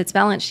problems with its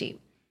balance sheet.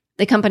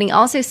 The company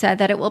also said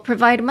that it will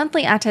provide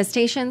monthly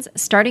attestations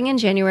starting in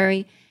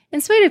January,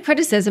 in spite of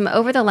criticism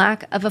over the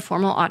lack of a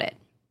formal audit.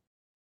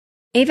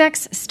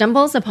 AVAX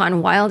stumbles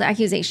upon wild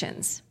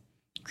accusations.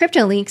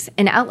 CryptoLeaks,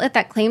 an outlet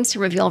that claims to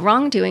reveal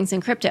wrongdoings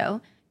in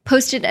crypto,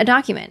 posted a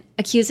document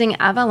accusing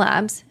Ava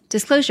Labs,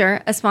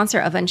 Disclosure, a sponsor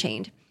of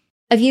Unchained,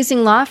 of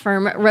using law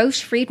firm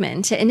Roche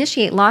Friedman to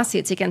initiate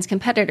lawsuits against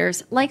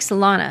competitors like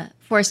Solana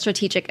for a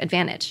strategic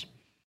advantage.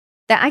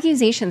 The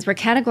accusations were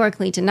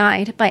categorically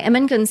denied by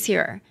Emin Gun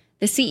Sirer,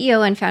 the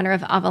CEO and founder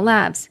of Ava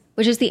Labs,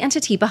 which is the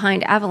entity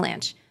behind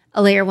Avalanche,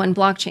 a Layer 1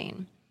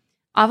 blockchain.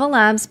 Ava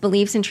Labs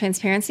believes in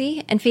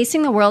transparency and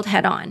facing the world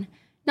head-on,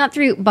 not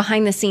through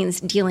behind-the-scenes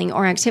dealing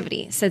or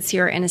activity, said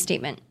Sirer in a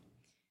statement.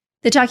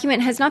 The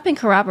document has not been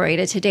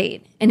corroborated to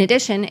date. In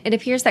addition, it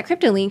appears that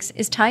CryptoLeaks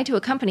is tied to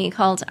a company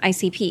called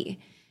ICP,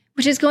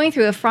 which is going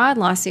through a fraud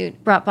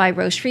lawsuit brought by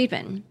Roche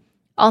Friedman.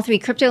 All three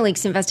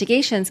CryptoLeaks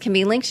investigations can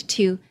be linked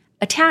to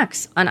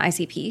attacks on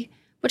ICP,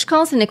 which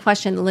calls into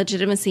question the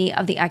legitimacy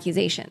of the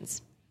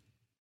accusations.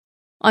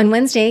 On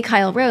Wednesday,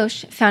 Kyle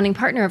Roche, founding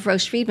partner of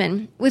Roche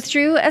Friedman,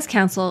 withdrew as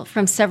counsel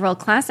from several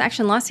class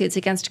action lawsuits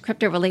against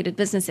crypto-related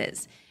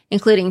businesses,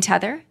 including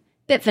Tether,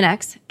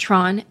 Bitfinex,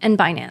 Tron, and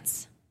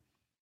Binance.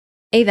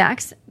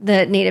 AVAX,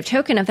 the native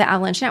token of the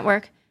Avalanche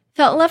network,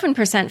 fell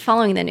 11%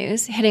 following the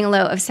news, hitting a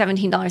low of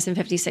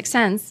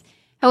 $17.56.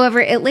 However,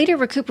 it later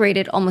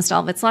recuperated almost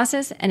all of its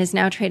losses and is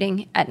now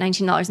trading at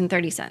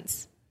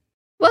 $19.30.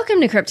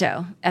 Welcome to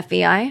crypto,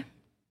 FBI.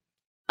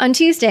 On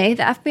Tuesday,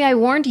 the FBI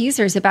warned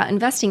users about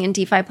investing in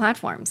DeFi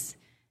platforms.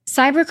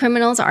 Cyber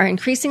criminals are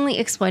increasingly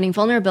exploiting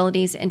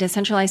vulnerabilities in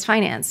decentralized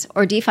finance,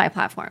 or DeFi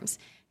platforms,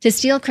 to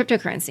steal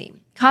cryptocurrency,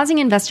 causing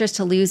investors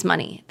to lose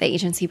money, the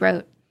agency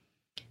wrote.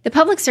 The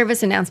public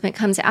service announcement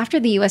comes after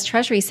the U.S.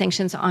 Treasury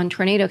sanctions on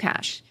Tornado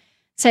Cash,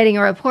 citing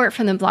a report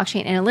from the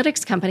blockchain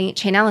analytics company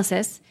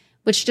Chainalysis,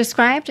 which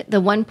described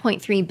the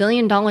 $1.3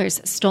 billion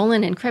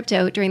stolen in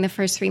crypto during the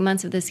first 3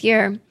 months of this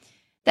year.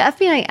 The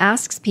FBI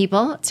asks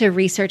people to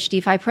research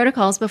DeFi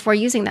protocols before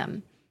using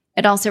them.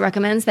 It also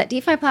recommends that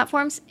DeFi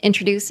platforms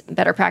introduce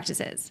better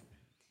practices.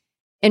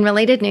 In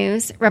related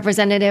news,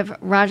 Representative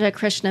Raja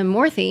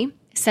Krishnamurthy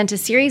sent a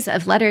series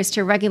of letters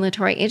to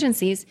regulatory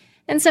agencies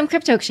and some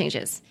crypto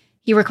exchanges.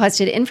 He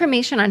requested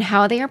information on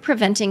how they are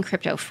preventing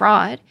crypto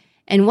fraud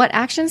and what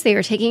actions they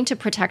are taking to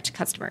protect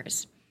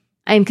customers.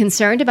 I am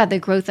concerned about the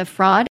growth of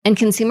fraud and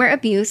consumer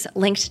abuse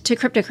linked to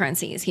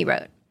cryptocurrencies, he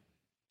wrote.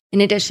 In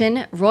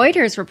addition,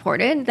 Reuters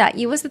reported that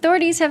U.S.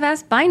 authorities have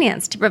asked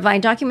Binance to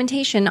provide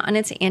documentation on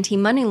its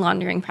anti-money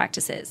laundering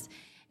practices,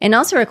 and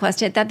also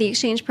requested that the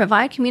exchange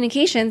provide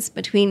communications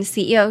between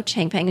CEO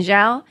Changpeng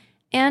Zhao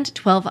and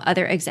 12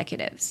 other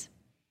executives.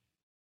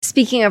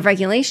 Speaking of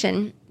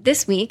regulation,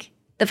 this week,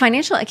 the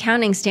Financial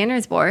Accounting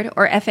Standards Board,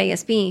 or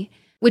FASB,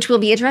 which will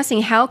be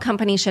addressing how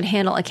companies should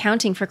handle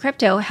accounting for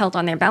crypto held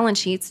on their balance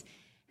sheets,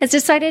 has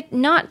decided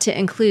not to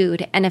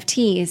include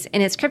NFTs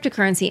in its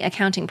cryptocurrency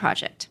accounting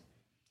project.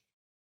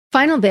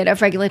 Final bit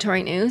of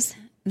regulatory news.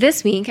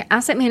 This week,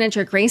 asset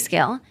manager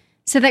Grayscale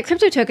said that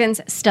crypto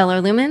tokens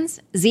Stellar Lumens,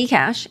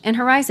 Zcash, and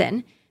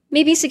Horizon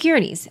may be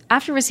securities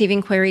after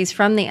receiving queries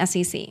from the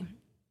SEC.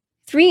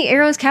 Three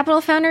Arrows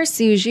Capital founder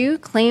Su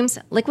Zhu claims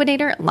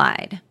liquidator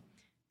lied.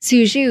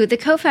 Su Zhu, the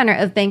co-founder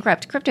of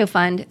bankrupt crypto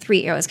fund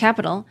Three Arrows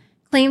Capital,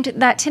 claimed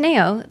that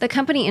Teneo, the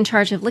company in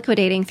charge of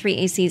liquidating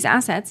 3AC's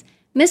assets,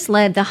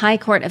 misled the High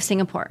Court of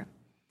Singapore.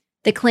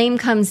 The claim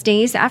comes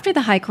days after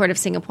the High Court of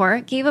Singapore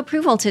gave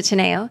approval to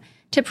Teneo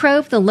to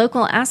probe the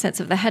local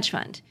assets of the hedge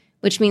fund,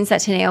 which means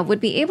that Teneo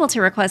would be able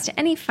to request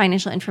any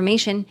financial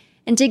information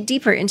and dig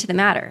deeper into the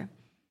matter.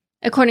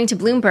 According to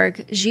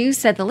Bloomberg, Zhu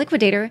said the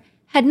liquidator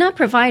had not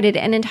provided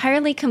an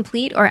entirely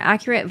complete or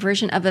accurate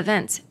version of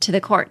events to the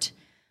court.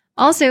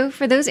 Also,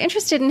 for those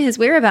interested in his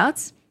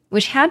whereabouts,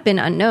 which had been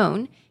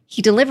unknown,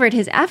 he delivered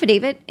his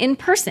affidavit in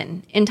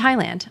person in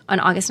Thailand on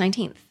August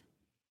 19th.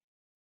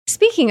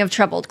 Speaking of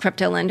troubled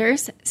crypto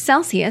lenders,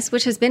 Celsius,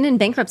 which has been in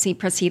bankruptcy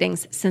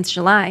proceedings since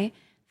July,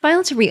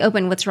 filed to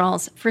reopen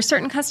withdrawals for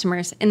certain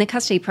customers in the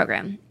custody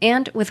program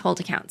and withhold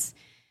accounts.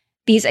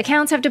 These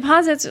accounts have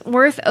deposits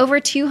worth over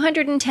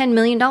 $210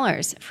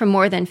 million from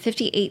more than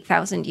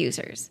 58,000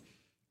 users.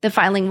 The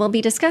filing will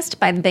be discussed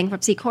by the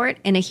bankruptcy court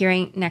in a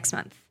hearing next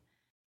month.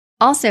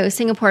 Also,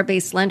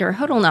 Singapore-based lender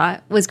Hodl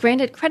Knot was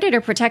granted creditor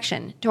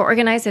protection to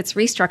organize its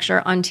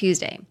restructure on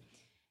Tuesday.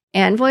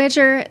 And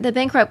Voyager, the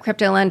bankrupt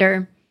crypto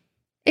lender,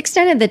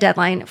 extended the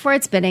deadline for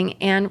its bidding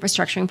and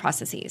restructuring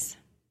processes.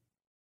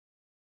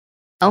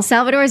 El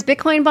Salvador's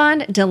Bitcoin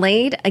bond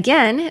delayed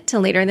again to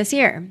later this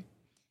year.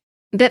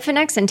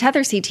 Bitfinex and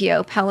Tether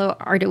CTO Paulo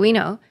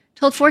Arduino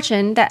told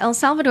Fortune that El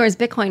Salvador's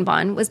Bitcoin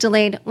bond was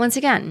delayed once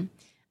again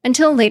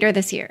until later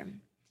this year.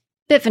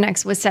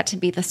 Bitfinex was set to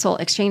be the sole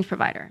exchange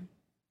provider.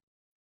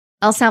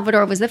 El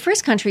Salvador was the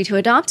first country to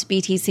adopt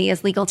BTC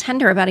as legal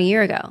tender about a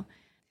year ago.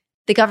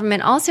 The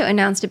government also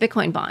announced a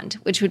Bitcoin bond,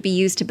 which would be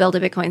used to build a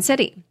Bitcoin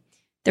city.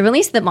 The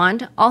release of the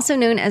bond, also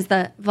known as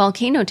the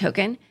Volcano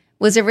token,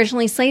 was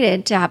originally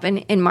slated to happen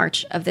in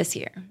March of this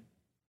year.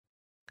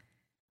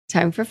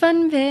 Time for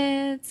fun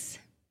bits.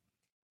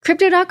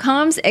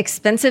 Crypto.com's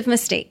expensive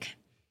mistake.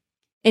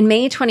 In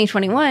May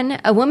 2021,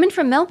 a woman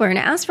from Melbourne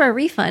asked for a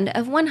refund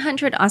of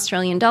 $100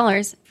 Australian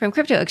from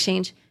crypto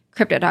exchange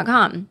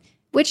Crypto.com,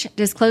 which,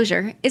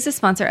 disclosure, is a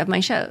sponsor of my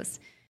shows.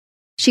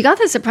 She got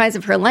the surprise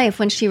of her life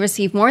when she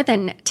received more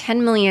than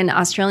 10 million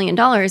Australian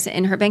dollars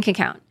in her bank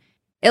account.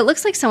 It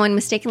looks like someone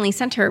mistakenly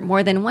sent her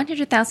more than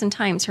 100,000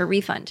 times her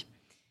refund.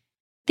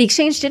 The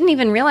exchange didn't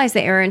even realize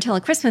the error until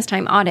a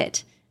Christmas-time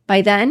audit.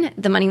 By then,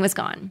 the money was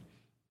gone.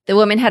 The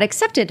woman had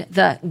accepted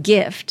the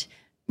gift,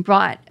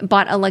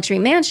 bought a luxury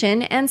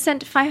mansion, and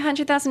sent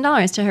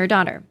 $500,000 to her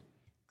daughter.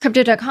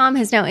 Crypto.com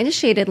has now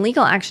initiated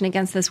legal action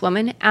against this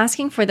woman,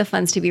 asking for the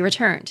funds to be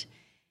returned.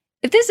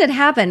 If this had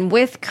happened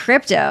with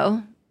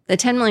crypto, the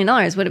 $10 million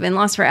would have been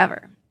lost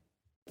forever.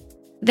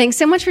 Thanks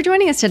so much for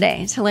joining us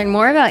today. To learn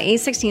more about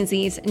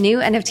A16Z's new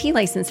NFT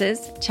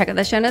licenses, check out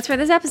the show notes for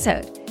this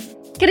episode.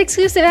 Get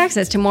exclusive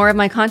access to more of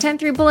my content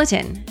through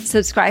Bulletin.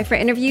 Subscribe for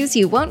interviews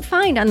you won't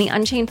find on the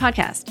Unchained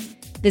podcast.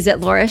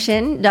 Visit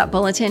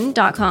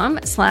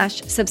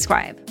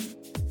laurashin.bulletin.com/subscribe.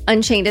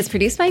 Unchained is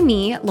produced by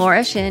me,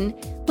 Laura Shin,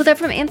 with help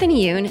from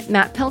Anthony Yoon,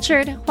 Matt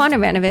Pilchard, Juan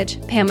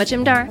Aranovich, Pam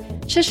Majumdar,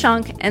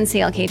 Shashank, and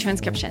CLK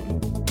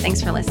Transcription.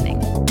 Thanks for listening.